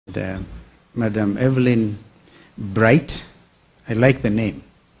Madam Evelyn Bright, I like the name.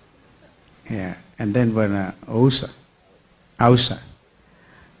 Yeah, and then Ausa.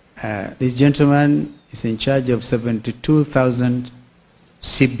 This gentleman is in charge of 72,000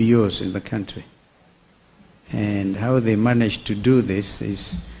 CBOs in the country. And how they managed to do this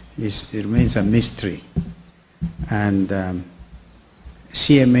it remains a mystery. And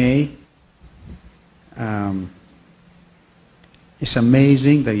CMA, it's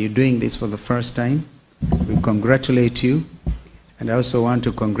amazing that you're doing this for the first time. We congratulate you. And I also want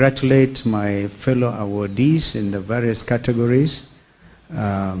to congratulate my fellow awardees in the various categories.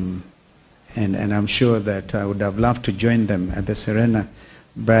 And I'm sure that I would have loved to join them at the Serena,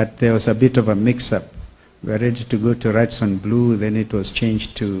 but there was a bit of a mix-up. We were ready to go to Radisson Blue, then it was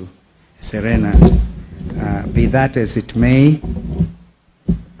changed to Serena. Be that as it may,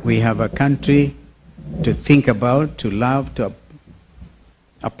 we have a country to think about, to love, to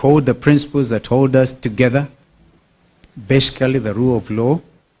uphold the principles that hold us together, basically the rule of law.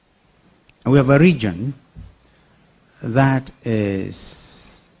 And we have a region that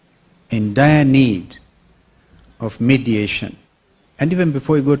is in dire need of mediation. And even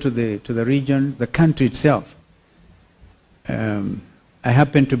before you go to the region, the country itself. I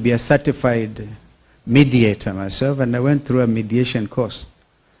happen to be a certified mediator myself, and I went through a mediation course.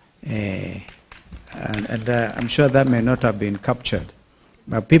 And I'm sure that may not have been captured.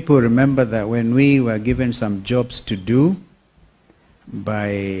 But people remember that when we were given some jobs to do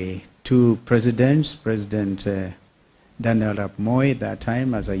by two presidents, President Daniel Arap Moi at that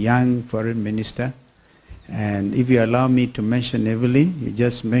time as a young foreign minister, and if you allow me to mention Evelyn, you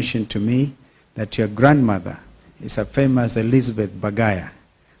just mentioned to me that your grandmother is a famous Elizabeth Bagaya,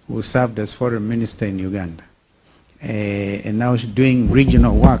 who served as foreign minister in Uganda. And now she's doing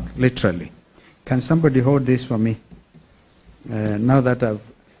regional work, literally. Can somebody hold this for me? Now that I've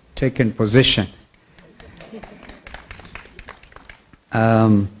taken possession.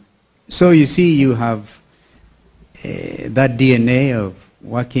 So you see, you have that DNA of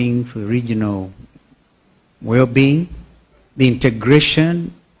working for regional well-being, the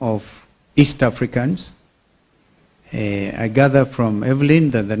integration of East Africans. I gather from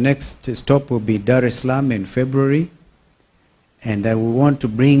Evelyn that the next stop will be Dar es Salaam in February, and that we want to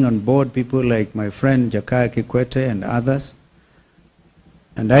bring on board people like my friend Jakaya Kikwete and others.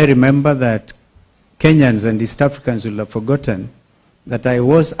 And I remember that Kenyans and East Africans will have forgotten that I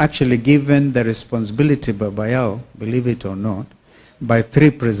was actually given the responsibility by Bayao, believe it or not, by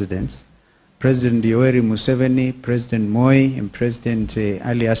three presidents, President Yoweri Museveni, President Moi, and President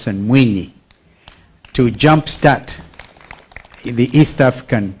Ali Hassan Mwinyi, to jumpstart the East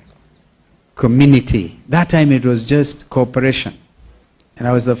African community. That time it was just cooperation. And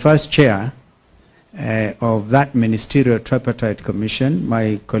I was the first chair of that ministerial tripartite commission.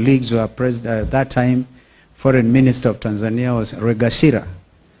 My colleagues were president at that time. Foreign Minister of Tanzania was Regasira.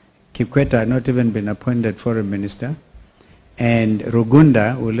 Kikwete had not even been appointed foreign minister. And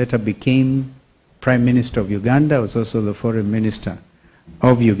Rugunda, who later became Prime Minister of Uganda, was also the foreign minister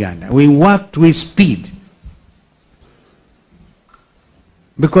of Uganda. We worked with speed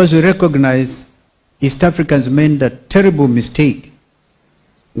because we recognize East Africans made a terrible mistake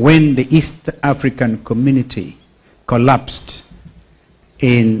when the East African community collapsed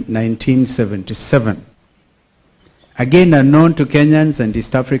in 1977. Again, unknown to Kenyans and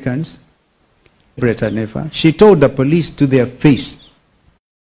East Africans, she told the police to their face.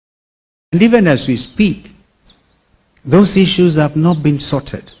 And even as we speak, those issues have not been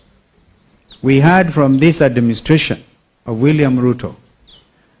sorted. We heard from this administration of William Ruto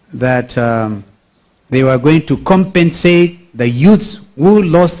that they were going to compensate the youths who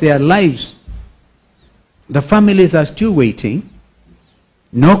lost their lives. The families are still waiting.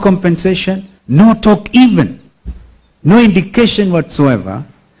 No compensation, no talk even, no indication whatsoever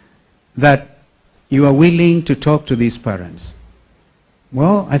that you are willing to talk to these parents.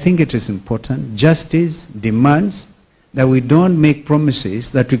 Well, I think it is important. Justice demands that we don't make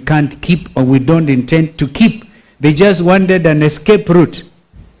promises that we can't keep or we don't intend to keep. They just wanted an escape route,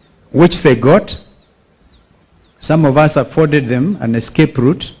 which they got. Some of us afforded them an escape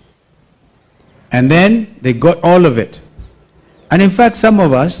route, and then they got all of it. And in fact, some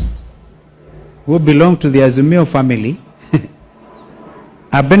of us who belong to the Azimio family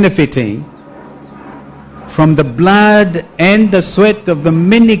are benefiting from the blood and the sweat of the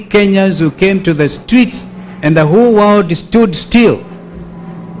many Kenyans who came to the streets, and the whole world stood still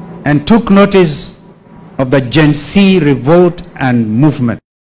and took notice of the Gen Z revolt and movement.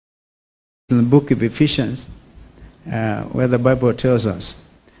 In the book of Ephesians, where the Bible tells us,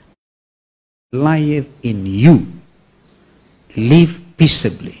 lieth in you, live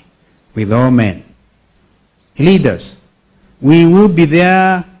peaceably with all men. Leaders, we will be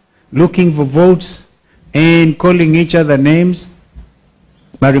there looking for votes and calling each other names.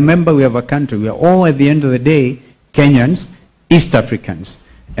 But remember, we have a country. We are all, at the end of the day, Kenyans, East Africans,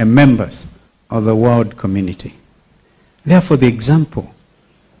 and members of the world community. Therefore, the example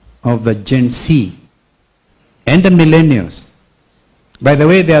of the Gen Z and the millennials. By the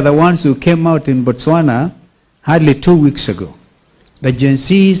way, they are the ones who came out in Botswana hardly 2 weeks ago. The Gen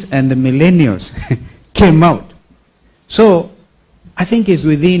Zs and the millennials came out. So, I think it's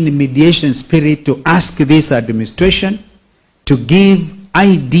within the mediation spirit to ask this administration to give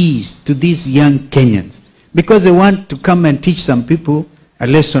ideas to these young Kenyans, because they want to come and teach some people a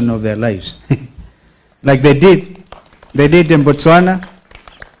lesson of their lives. Like they did in Botswana,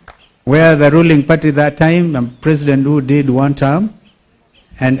 where the ruling party that time, the president who did one term,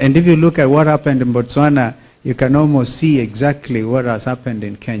 and if you look at what happened in Botswana, you can almost see exactly what has happened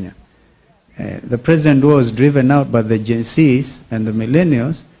in Kenya. The president who was driven out by the Gen Zs and the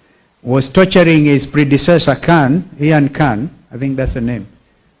millennials was torturing his predecessor Ian Khan, I think that's the name.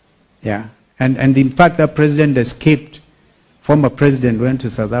 Yeah. And in fact, that president escaped. Former president went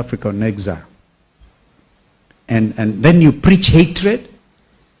to South Africa on exile. And then you preach hatred.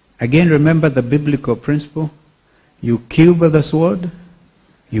 Again, remember the biblical principle. You kill by the sword,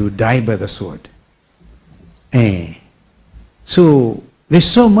 you die by the sword. So there's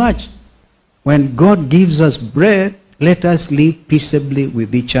so much. When God gives us bread, let us live peaceably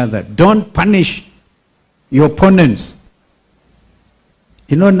with each other. Don't punish your opponents.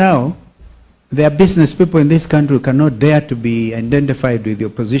 You know, now, there are business people in this country who cannot dare to be identified with the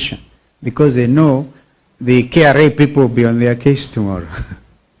opposition because they know the KRA people will be on their case tomorrow.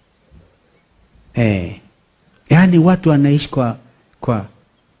 Yani watu wanaishi kwa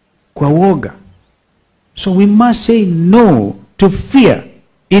woga. So we must say no to fear.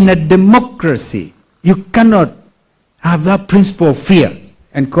 In a democracy, you cannot have that principle of fear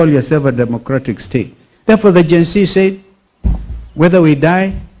and call yourself a democratic state. Therefore, the Gen Z said, whether we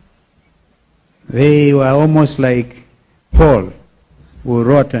die, they were almost like Paul, who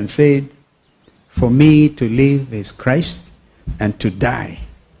wrote and said, for me to live is Christ, and to die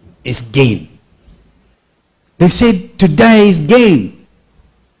is gain. They said to die is gain.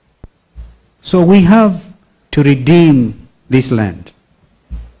 So we have to redeem this land.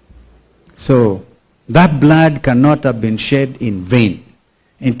 So that blood cannot have been shed in vain.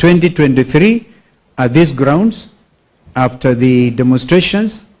 In 2023, at these grounds, after the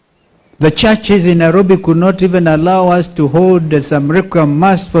demonstrations, the churches in Nairobi could not even allow us to hold some requiem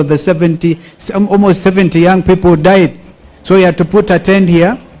mass for the almost 70 young people who died. So we had to put a tent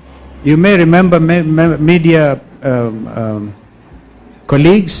here. You may remember media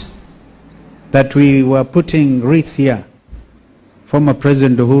colleagues that we were putting wreaths here. Former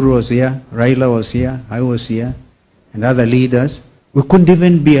President Uhuru was here, Raila was here, I was here, and other leaders. We couldn't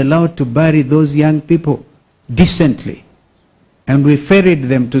even be allowed to bury those young people decently. And we ferried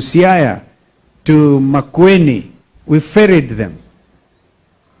them to Siaya, to Makueni. We ferried them.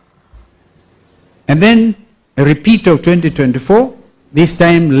 And then a repeat of 2024, this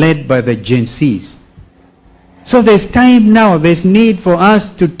time led by the Gen Zs. So there's time now, there's need for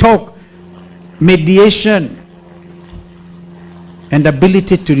us to talk mediation and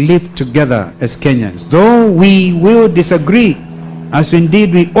ability to live together as Kenyans. Though we will disagree, as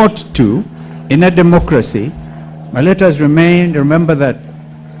indeed we ought to, in a democracy, but let us remember that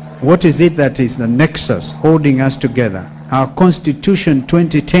what is it that is the nexus holding us together? Our Constitution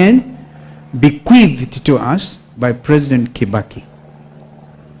 2010, bequeathed to us by President Kibaki.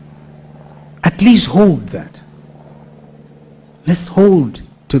 At least hold that. Let's hold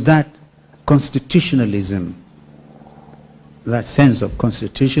to that constitutionalism, that sense of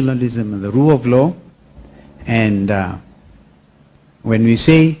constitutionalism and the rule of law. And when we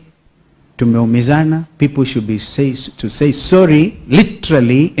say tumeumizana, people should be say sorry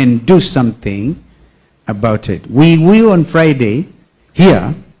literally and do something about it. We will on Friday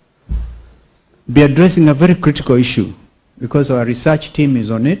here be addressing a very critical issue because our research team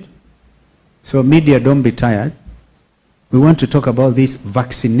is on it. So media, don't be tired. We want to talk about this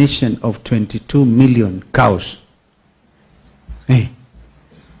vaccination of 22 million cows. Hey,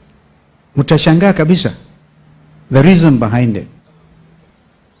 mutashangaa kabisa the reason behind it.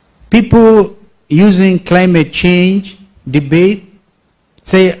 People using climate change debate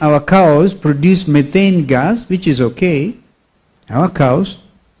say our cows produce methane gas, which is okay. Our cows,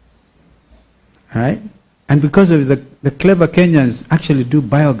 all right? And because of the clever Kenyans actually do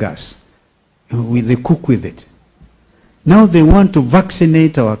biogas. They cook with it. Now they want to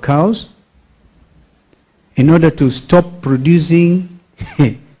vaccinate our cows in order to stop producing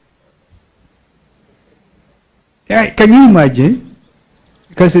Yeah, can you imagine?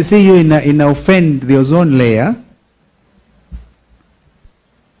 Because you see, you in offend the ozone layer,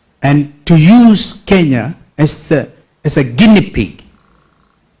 and to use Kenya as a guinea pig.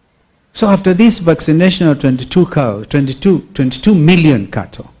 So after this vaccination of 22 million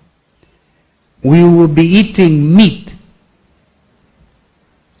cattle, we will be eating meat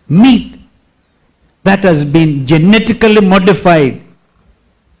that has been genetically modified.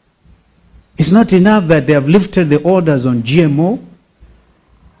 It's not enough that they have lifted the orders on GMO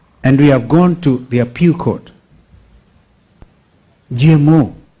and we have gone to the appeal court.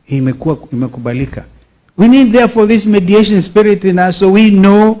 GMO imekubalika. We need therefore this mediation spirit in us so we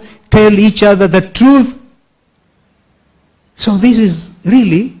know, tell each other the truth. So this is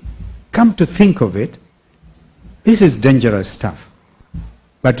really, come to think of it, this is dangerous stuff.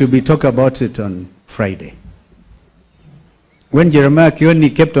 But we'll be talking about it on Friday. When Jeremiah Kioni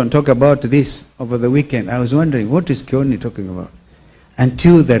kept on talking about this over the weekend, I was wondering, what is Kioni talking about?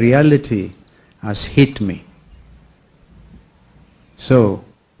 Until the reality has hit me. So,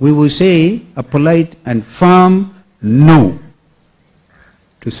 we will say a polite and firm no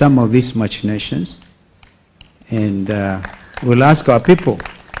to some of these machinations. And we'll ask our people.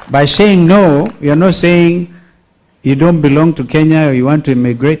 By saying no, you're not saying you don't belong to Kenya or you want to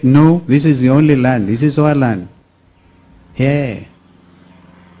immigrate. No, this is the only land. This is our land. Yeah.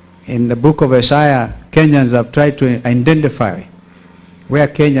 In the book of Isaiah, Kenyans have tried to identify where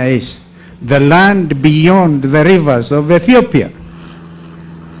Kenya is. The land beyond the rivers of Ethiopia.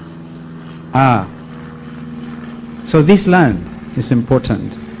 So this land is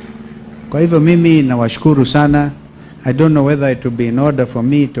important. Kwa hivyo mimi nawashukuru sana. I don't know whether it will be in order for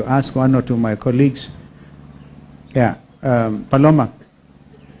me to ask one or two of my colleagues. Yeah, Paloma.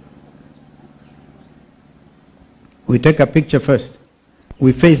 We take a picture first.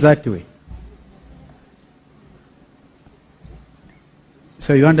 We face that way.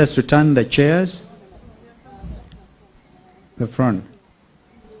 So you want us to turn the chairs? The front.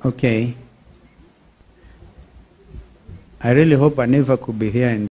 Okay. I really hope I never could be here in